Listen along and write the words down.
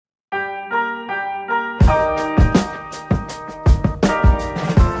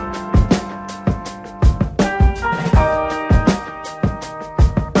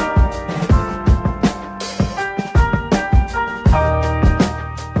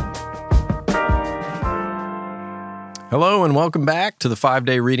Hello and welcome back to the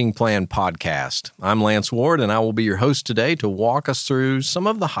 5-Day Reading Plan podcast. I'm Lance Ward and I will be your host today to walk us through some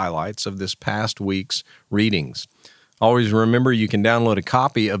of the highlights of this past week's readings. Always remember you can download a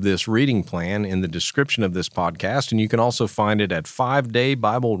copy of this reading plan in the description of this podcast, and you can also find it at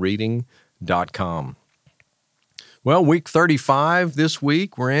 5daybiblereading.com. Well, week 35 this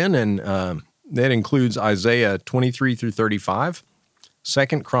week we're in, and that includes Isaiah 23 through 35, 2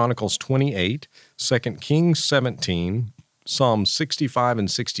 Chronicles 28, 2 Kings 17, Psalm 65 and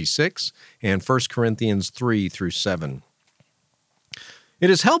 66, and 1 Corinthians 3 through 7.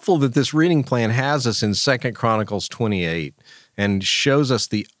 It is helpful that this reading plan has us in 2 Chronicles 28 and shows us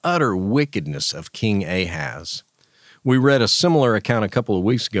the utter wickedness of King Ahaz. We read a similar account a couple of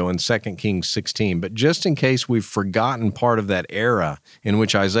weeks ago in 2 Kings 16, but just in case we've forgotten part of that era in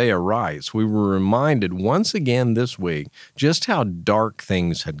which Isaiah writes, we were reminded once again this week just how dark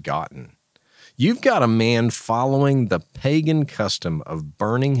things had gotten. You've got a man following the pagan custom of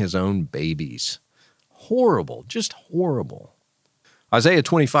burning his own babies. Horrible, just horrible. Isaiah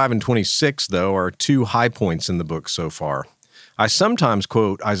 25 and 26, though, are two high points in the book so far. I sometimes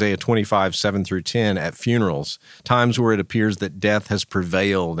quote Isaiah 25, 7 through 10 at funerals, times where it appears that death has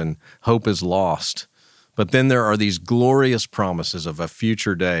prevailed and hope is lost. But then there are these glorious promises of a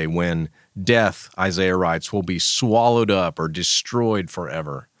future day when death, Isaiah writes, will be swallowed up or destroyed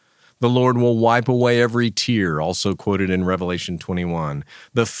forever. The Lord will wipe away every tear, also quoted in Revelation 21.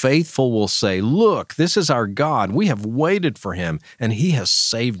 The faithful will say, "Look, this is our God. We have waited for him, and he has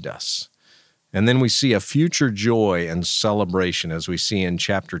saved us." And then we see a future joy and celebration as we see in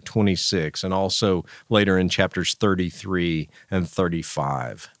chapter 26 and also later in chapters 33 and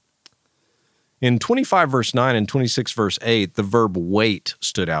 35. In 25 verse 9 and 26 verse 8, the verb wait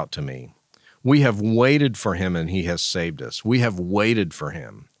stood out to me. We have waited for him and he has saved us. We have waited for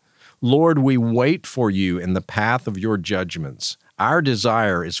him. Lord, we wait for you in the path of your judgments. Our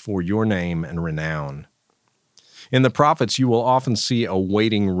desire is for your name and renown. In the prophets, you will often see a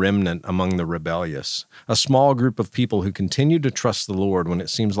waiting remnant among the rebellious, a small group of people who continue to trust the Lord when it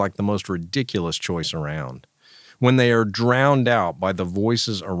seems like the most ridiculous choice around, when they are drowned out by the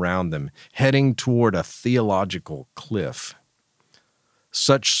voices around them, heading toward a theological cliff.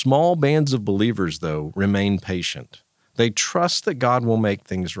 Such small bands of believers, though, remain patient. They trust that God will make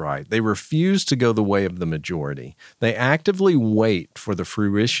things right. They refuse to go the way of the majority. They actively wait for the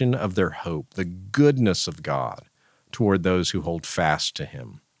fruition of their hope, the goodness of God, toward those who hold fast to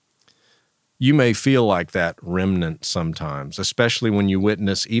him. You may feel like that remnant sometimes, especially when you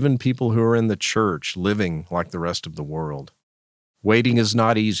witness even people who are in the church living like the rest of the world. Waiting is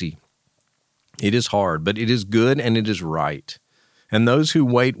not easy. It is hard, but it is good and it is right. And those who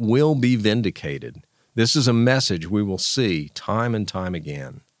wait will be vindicated. This is a message we will see time and time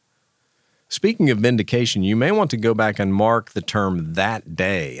again. Speaking of vindication, you may want to go back and mark the term "that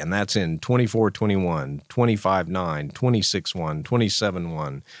day," and that's in 24:21, 25:9, 26:1,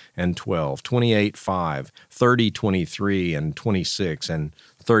 27:1, and 12, 28:5, 30:23, and 26, and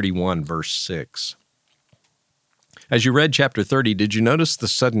 31, verse 6. As you read chapter 30, did you notice the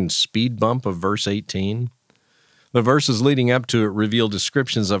sudden speed bump of verse 18? The verses leading up to it reveal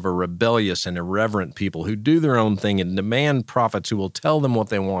descriptions of a rebellious and irreverent people who do their own thing and demand prophets who will tell them what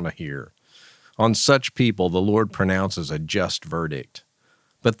they want to hear. On such people, the Lord pronounces a just verdict.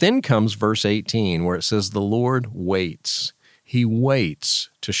 But then comes verse 18, where it says, the Lord waits. He waits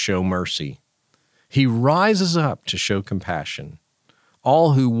to show mercy. He rises up to show compassion.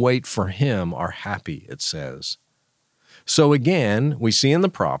 All who wait for him are happy, it says. So again, we see in the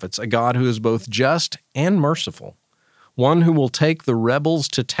prophets a God who is both just and merciful, one who will take the rebels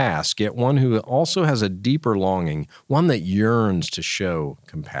to task, yet one who also has a deeper longing, one that yearns to show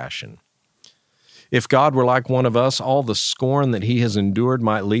compassion. If God were like one of us, all the scorn that he has endured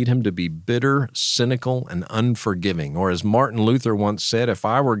might lead him to be bitter, cynical, and unforgiving. Or as Martin Luther once said, if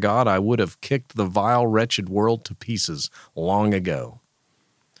I were God, I would have kicked the vile, wretched world to pieces long ago.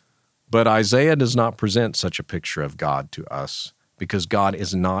 But Isaiah does not present such a picture of God to us, because God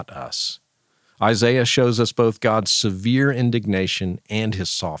is not us. Isaiah shows us both God's severe indignation and his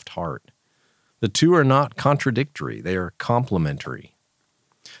soft heart. The two are not contradictory, they are complementary.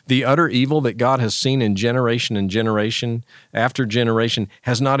 The utter evil that God has seen in generation and generation after generation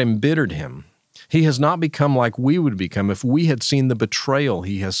has not embittered him. He has not become like we would become if we had seen the betrayal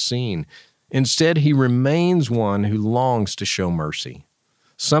he has seen. Instead, he remains one who longs to show mercy.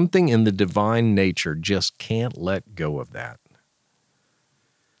 Something in the divine nature just can't let go of that.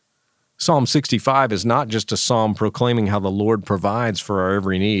 Psalm 65 is not just a psalm proclaiming how the Lord provides for our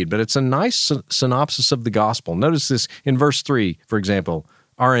every need, but it's a nice synopsis of the gospel. Notice this in verse 3, for example.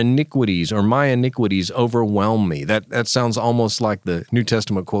 Our iniquities or my iniquities overwhelm me. That sounds almost like the New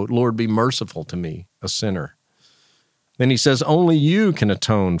Testament quote, Lord, be merciful to me, a sinner. Then he says, only you can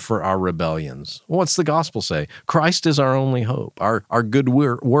atone for our rebellions. What's the gospel say? Christ is our only hope. Our good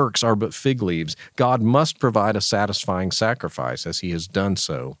works are but fig leaves. God must provide a satisfying sacrifice as he has done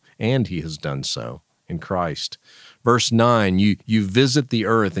so, and he has done so in Christ. Verse 9, you visit the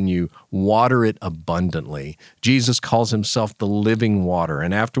earth and you water it abundantly. Jesus calls himself the living water,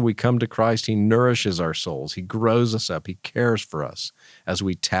 and after we come to Christ, he nourishes our souls. He grows us up. He cares for us as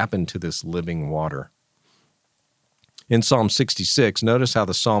we tap into this living water. In Psalm 66, notice how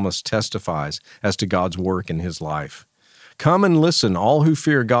the psalmist testifies as to God's work in his life. Come and listen, all who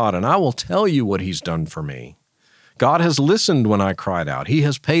fear God, and I will tell you what he's done for me. God has listened when I cried out. He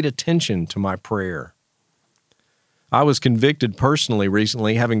has paid attention to my prayer. I was convicted personally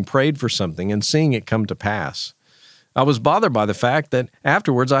recently, having prayed for something and seeing it come to pass. I was bothered by the fact that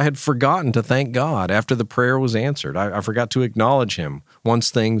afterwards I had forgotten to thank God after the prayer was answered. I forgot to acknowledge him once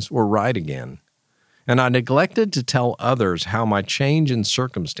things were right again. And I neglected to tell others how my change in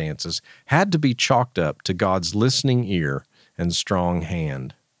circumstances had to be chalked up to God's listening ear and strong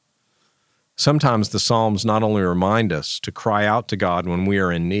hand. Sometimes the Psalms not only remind us to cry out to God when we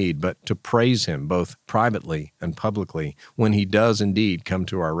are in need, but to praise him both privately and publicly when he does indeed come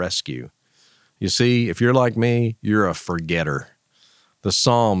to our rescue. You see, if you're like me, you're a forgetter. The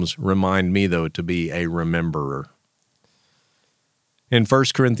Psalms remind me, though, to be a rememberer. In 1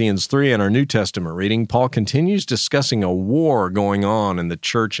 Corinthians 3, in our New Testament reading, Paul continues discussing a war going on in the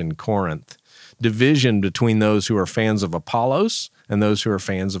church in Corinth, division between those who are fans of Apollos and those who are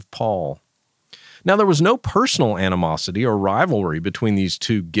fans of Paul. Now, there was no personal animosity or rivalry between these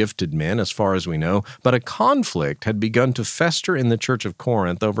two gifted men, as far as we know, but a conflict had begun to fester in the church of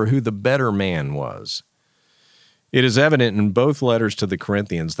Corinth over who the better man was. It is evident in both letters to the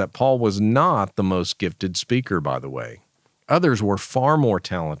Corinthians that Paul was not the most gifted speaker, by the way. Others were far more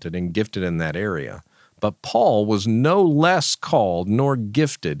talented and gifted in that area, but Paul was no less called nor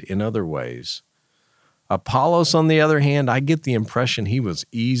gifted in other ways. Apollos, on the other hand, I get the impression he was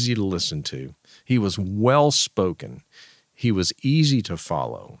easy to listen to. He was well-spoken. He was easy to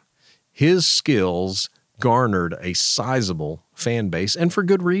follow. His skills garnered a sizable fan base, and for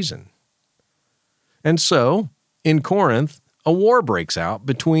good reason. And so, in Corinth, a war breaks out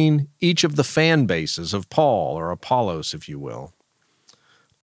between each of the fan bases of Paul, or Apollos, if you will.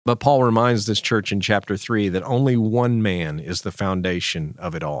 But Paul reminds this church in chapter 3 that only one man is the foundation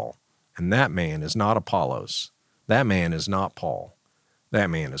of it all. And that man is not Apollos. That man is not Paul. That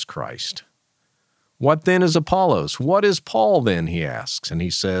man is Christ. What then is Apollos? What is Paul then, he asks. And he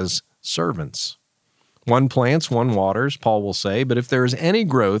says, servants. One plants, one waters, Paul will say, but if there is any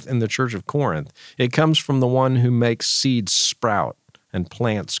growth in the church of Corinth, it comes from the one who makes seeds sprout and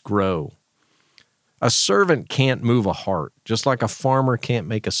plants grow. A servant can't move a heart, just like a farmer can't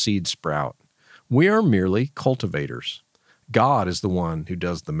make a seed sprout. We are merely cultivators. God is the one who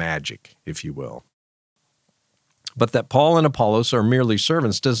does the magic, if you will. But that Paul and Apollos are merely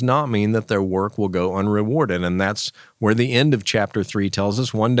servants does not mean that their work will go unrewarded, and that's where the end of chapter 3 tells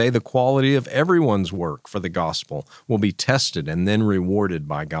us one day the quality of everyone's work for the gospel will be tested and then rewarded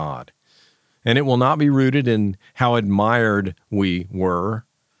by God. And it will not be rooted in how admired we were,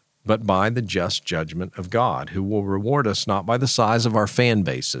 but by the just judgment of God, who will reward us not by the size of our fan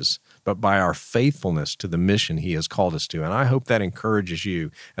bases, but by our faithfulness to the mission he has called us to. And I hope that encourages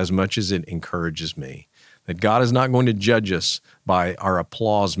you as much as it encourages me. That God is not going to judge us by our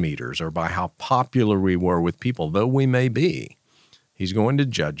applause meters or by how popular we were with people, though we may be. He's going to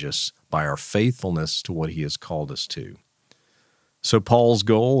judge us by our faithfulness to what he has called us to. So Paul's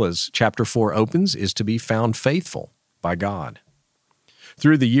goal, as chapter 4 opens, is to be found faithful by God.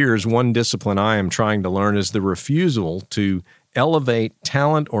 Through the years, one discipline I am trying to learn is the refusal to elevate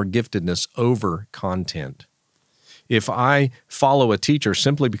talent or giftedness over content. If I follow a teacher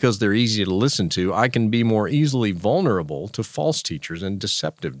simply because they're easy to listen to, I can be more easily vulnerable to false teachers and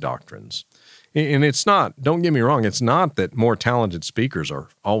deceptive doctrines. And it's not, don't get me wrong, it's not that more talented speakers are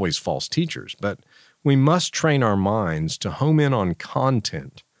always false teachers, but we must train our minds to home in on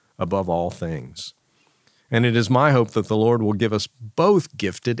content above all things. And it is my hope that the Lord will give us both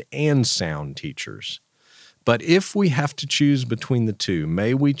gifted and sound teachers. But if we have to choose between the two,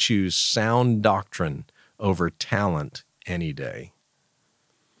 may we choose sound doctrine over talent any day.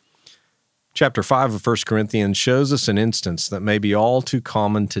 Chapter 5 of 1 Corinthians shows us an instance that may be all too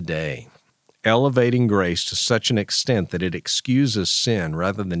common today, elevating grace to such an extent that it excuses sin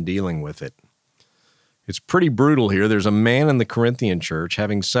rather than dealing with it. It's pretty brutal here. There's a man in the Corinthian church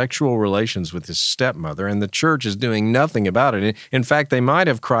having sexual relations with his stepmother, and the church is doing nothing about it. In fact, they might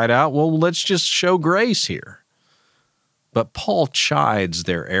have cried out, well, let's just show grace here. But Paul chides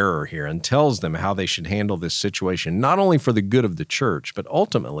their error here and tells them how they should handle this situation, not only for the good of the church, but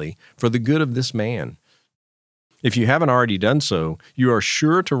ultimately for the good of this man. If you haven't already done so, you are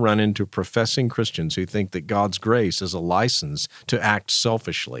sure to run into professing Christians who think that God's grace is a license to act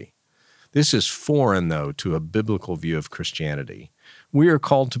selfishly. This is foreign, though, to a biblical view of Christianity. We are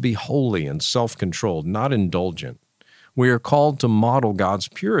called to be holy and self-controlled, not indulgent. We are called to model God's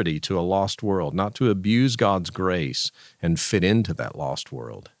purity to a lost world, not to abuse God's grace and fit into that lost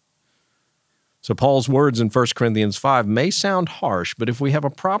world. So Paul's words in 1 Corinthians 5 may sound harsh, but if we have a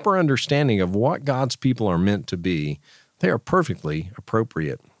proper understanding of what God's people are meant to be, they are perfectly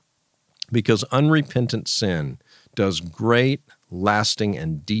appropriate. Because unrepentant sin does great, lasting,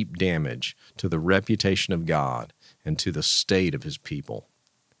 and deep damage to the reputation of God and to the state of his people.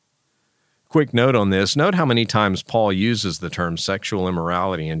 Quick note on this. Note how many times Paul uses the term sexual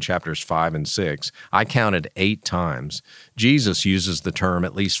immorality in chapters 5 and 6. I counted 8 times. Jesus uses the term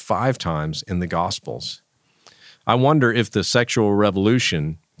at least 5 times in the Gospels. I wonder if the sexual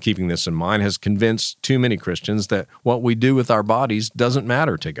revolution, keeping this in mind, has convinced too many Christians that what we do with our bodies doesn't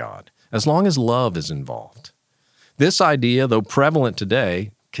matter to God, as long as love is involved. This idea, though prevalent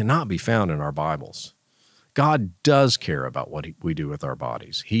today, cannot be found in our Bibles. God does care about what we do with our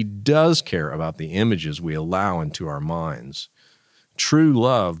bodies. He does care about the images we allow into our minds. True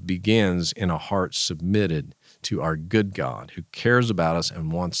love begins in a heart submitted to our good God who cares about us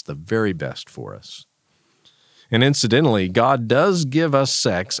and wants the very best for us. And incidentally, God does give us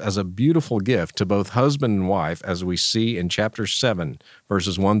sex as a beautiful gift to both husband and wife, as we see in chapter 7,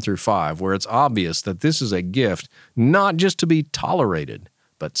 verses 1 through 5, where it's obvious that this is a gift not just to be tolerated,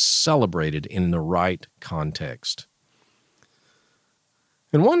 but celebrated in the right context.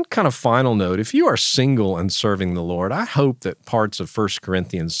 And one kind of final note, if you are single and serving the Lord, I hope that parts of 1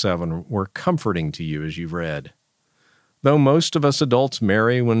 Corinthians 7 were comforting to you as you've read. Though most of us adults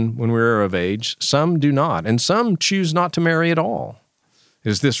marry when we're of age, some do not, and some choose not to marry at all.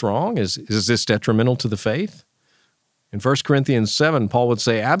 Is this wrong? Is this detrimental to the faith? In 1 Corinthians 7, Paul would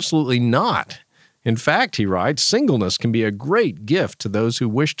say, absolutely not. In fact, he writes, singleness can be a great gift to those who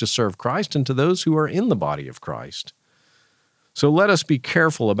wish to serve Christ and to those who are in the body of Christ. So let us be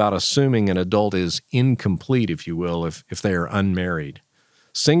careful about assuming an adult is incomplete, if you will, if they are unmarried.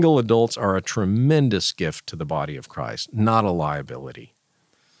 Single adults are a tremendous gift to the body of Christ, not a liability.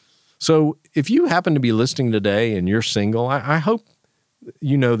 So if you happen to be listening today and you're single, I hope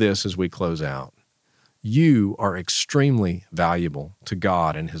you know this as we close out. You are extremely valuable to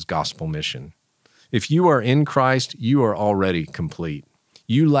God and his gospel mission. If you are in Christ, you are already complete.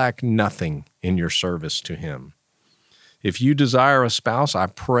 You lack nothing in your service to him. If you desire a spouse, I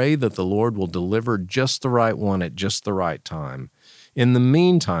pray that the Lord will deliver just the right one at just the right time. In the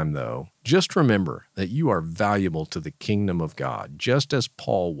meantime, though, just remember that you are valuable to the kingdom of God, just as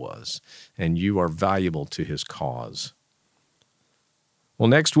Paul was, and you are valuable to his cause. Well,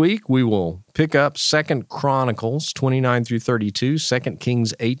 next week we will pick up 2 Chronicles 29 through 32, 2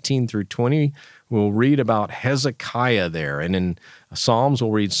 Kings 18 through 20. We'll read about Hezekiah there. And in Psalms,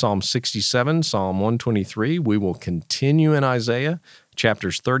 we'll read Psalm 67, Psalm 123. We will continue in Isaiah,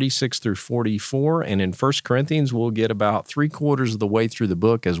 chapters 36 through 44. And in 1 Corinthians, we'll get about 3/4 of the way through the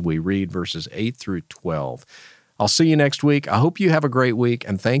book as we read verses 8 through 12. I'll see you next week. I hope you have a great week,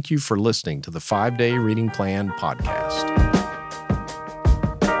 and thank you for listening to the 5-Day Reading Plan podcast.